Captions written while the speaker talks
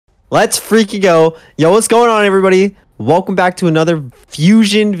Let's freaking go. Yo, what's going on, everybody? Welcome back to another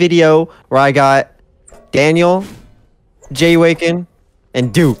Fusion video where I got Daniel, Jwaken,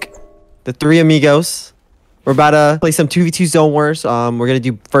 and Duke, the three amigos. We're about to play some 2v2 Zone Wars. We're gonna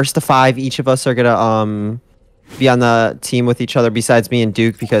do first to 5. Each of us are gonna be on the team with each other besides me and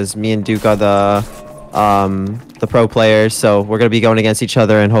Duke, because me and Duke are the pro players. So we're gonna be going against each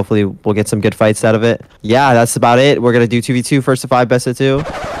other, and hopefully we'll get some good fights out of it. Yeah, that's about it. We're gonna do 2v2, first to 5, best of 2.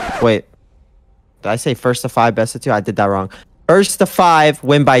 Wait, did I say first to 5, best of 2? I did that wrong. First to 5,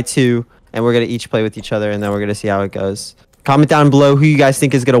 win by 2, and we're gonna each play with each other, and then we're gonna see how it goes. Comment down below who you guys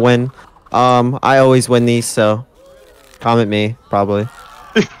think is gonna win. I always win these, so comment me, probably.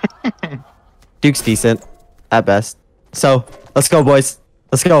 Duke's decent at best. So let's go, boys.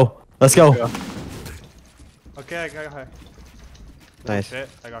 Let's go. Let's go. Okay, I got high. Nice. Shit,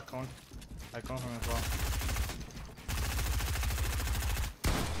 I got cone. I cone him as well.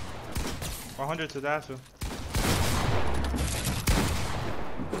 100 to Dazu.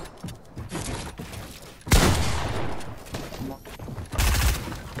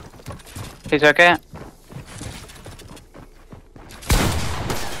 He's okay.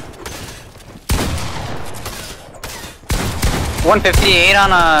 $158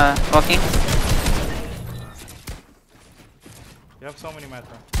 on walking. You have so many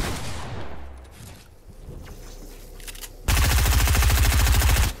metro.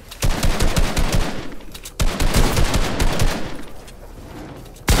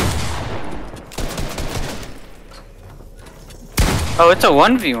 Oh, it's a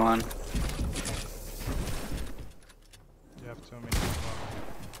 1v1. You have too many.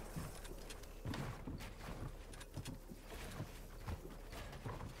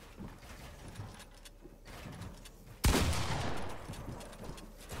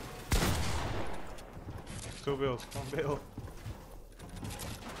 Two bills. One bill.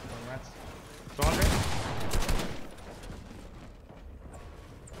 200.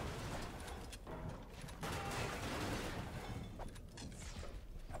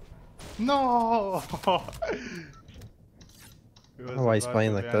 No! I don't know why he's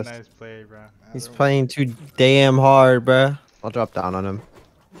playing like this. Nice play, bro. He's playing too damn hard, bruh. I'll drop down on him.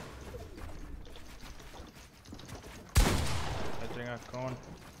 I think I cone.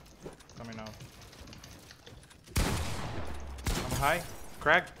 Coming out. I'm high.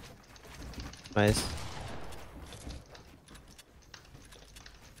 Crack. Nice.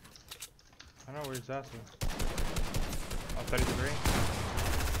 I don't know where's that to. Oh, 33.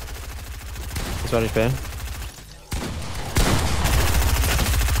 He's on his fan.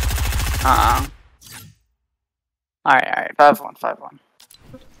 Alright, 5-1, 5-1.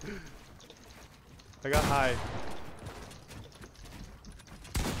 I got high.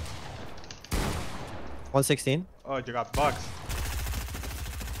 116. Oh, you got bucks.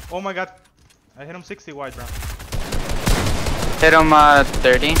 Oh my god. I hit him 60 wide, bro. Hit him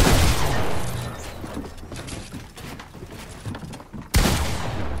 30.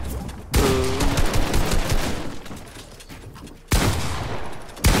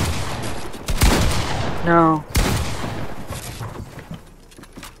 No.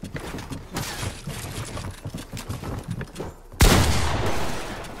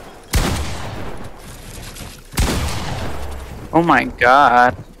 Oh my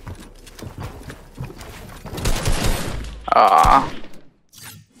god. Ah.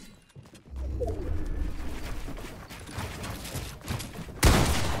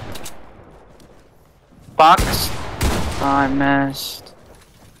 Box. Oh, I missed.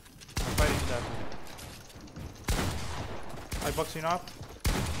 I'm fighting that. I boxing up.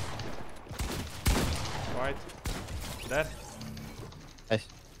 White. Dead. Nice.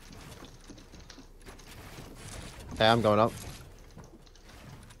 Okay, I'm going up.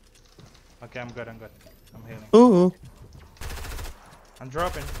 Okay, I'm good. I'm healing. Ooh. I'm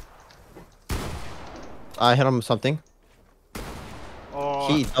dropping. I hit him with something. Oh.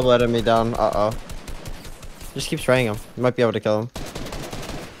 He double-headed me down. Uh-oh. Just keep spraying him. You might be able to kill him.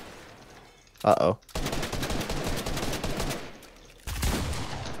 Uh-oh.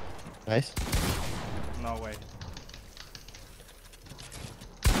 Nice. No way.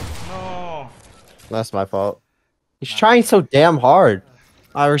 No. That's my fault. He's trying so damn hard.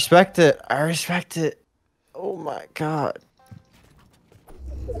 I respect it. I respect it. Oh my god.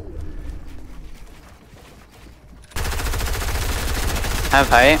 Have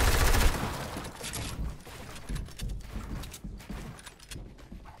height.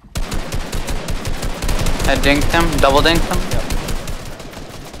 I dinked him, double dinked him.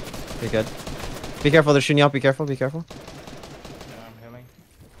 Be good. Be careful, they're shooting you out. Be careful, be careful. Yeah, I'm healing.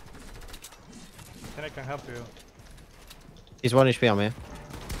 I think I can help you. He's 1 HP on me.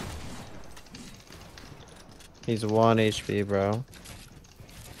 He's 1 HP, bro.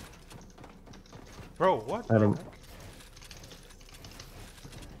 Bro, what? I don't-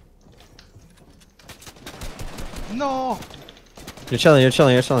 No! You're chilling, you're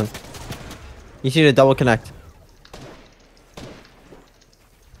chilling, you're chilling. You need to double connect.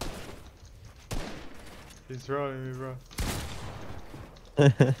 He's rolling me, bro.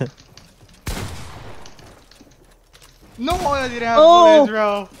 No, I didn't have bullets,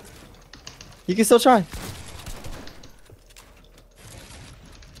 bro. You can still try.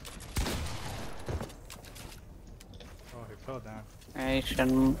 Oh, he fell down. I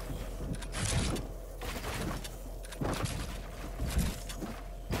shouldn't.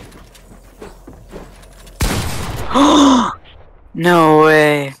 No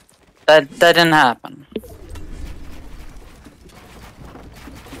way. That didn't happen.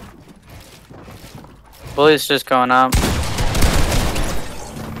 Bully's just going up.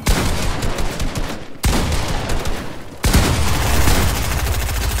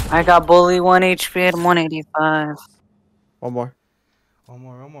 I got bully 1 HP at 185. One more. One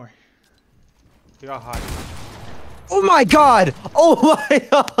more, one more. He got hot. Oh my god! Oh my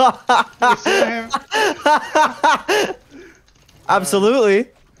You see him? god! Absolutely.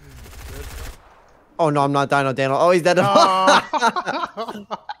 Oh no, I'm not Dino Daniel. Oh, he's dead. No.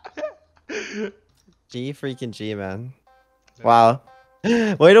 G freaking G, man. Wow.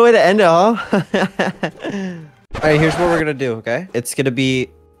 Way to end it, huh? Alright, here's what we're gonna do, okay? It's gonna be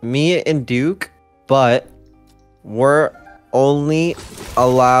me and Duke, but we're only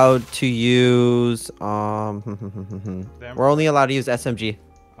allowed to use we're only allowed to use SMG.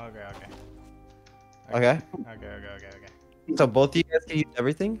 Okay. Okay? Okay. So both of you guys can use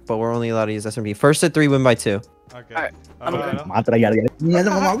everything, but we're only allowed to use SMG. First to 3 win by 2. Okay. Alright, I'm good. Mátala ya,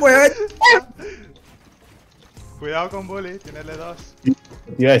 mierda, mamá, güey. Cuidado con Bully, tiene L2. Te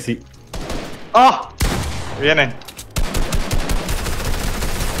iba a decir. ¡Ah! Vienen.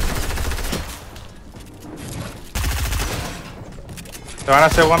 Te van a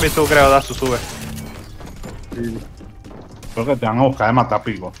hacer 1v2, creo, Dazu, sube. Creo que te van a buscar de matar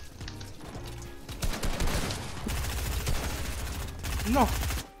pico. No.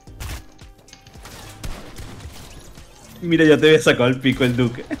 Mira, ya te había sacado el pico el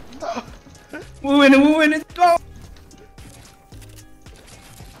Duque. Muy bueno, muy bueno.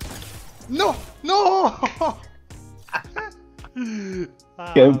 No. No.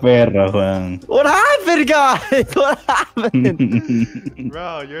 Qué perro, Juan. What happened, guys? What happened?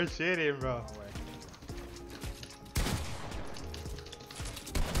 Bro, you're cheating, bro.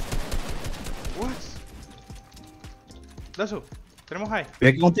 What? Dazu, tenemos high. Estoy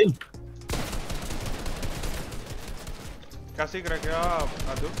aquí contigo. Casi creo que va a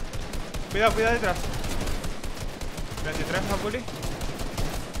tú. Cuidado detrás. 23 a Bully.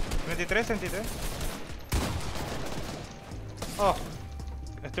 23. Oh,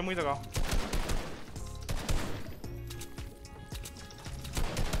 estoy muy tocado.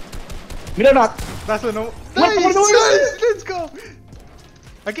 Mira, no. Dazu, no. Muerto, Nice, muerto, muerto. nice, let's go.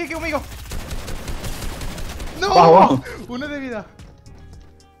 Aquí conmigo. No, Bajo, bajo. 1 de vida.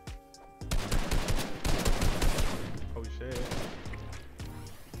 Oh shit.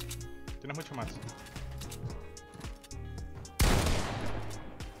 Tienes mucho más.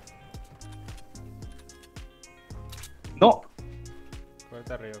 No.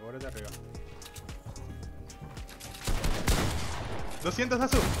 Cóbrete arriba. 200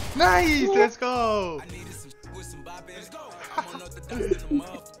 Dazu. Nice, let's go.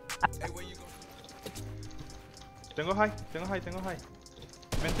 Tengo high.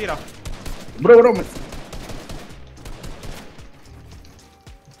 Mentira. Bro.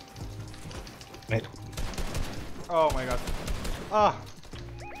 Mira. Oh my god. Ah.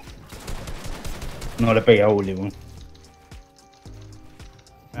 No le pegué a Uli, weón.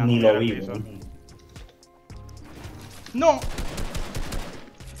 Me da Ni miedo lo el vi, piso. weón. No.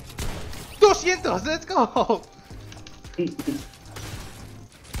 200, let's go.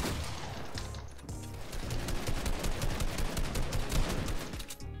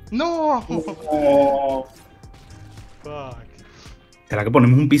 No. Oh. Fuck. ¿Será que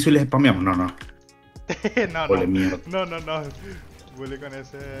ponemos un piso y les spameamos? No. No. Ole, mierda. No. Bully con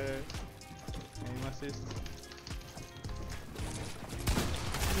ese aim assist.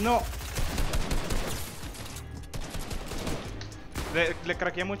 No. Le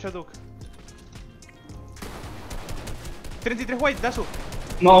craqueé mucho a Duke. 33 white, Dazu.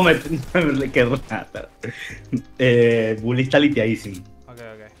 No, me le quedó nada. Bully está liteadísimo. Ok.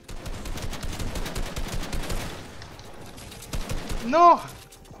 No.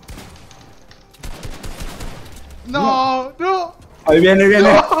 No. Ahí viene.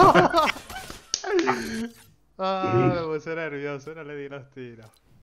 No. Ah, me puse nervioso, no le di los tiros.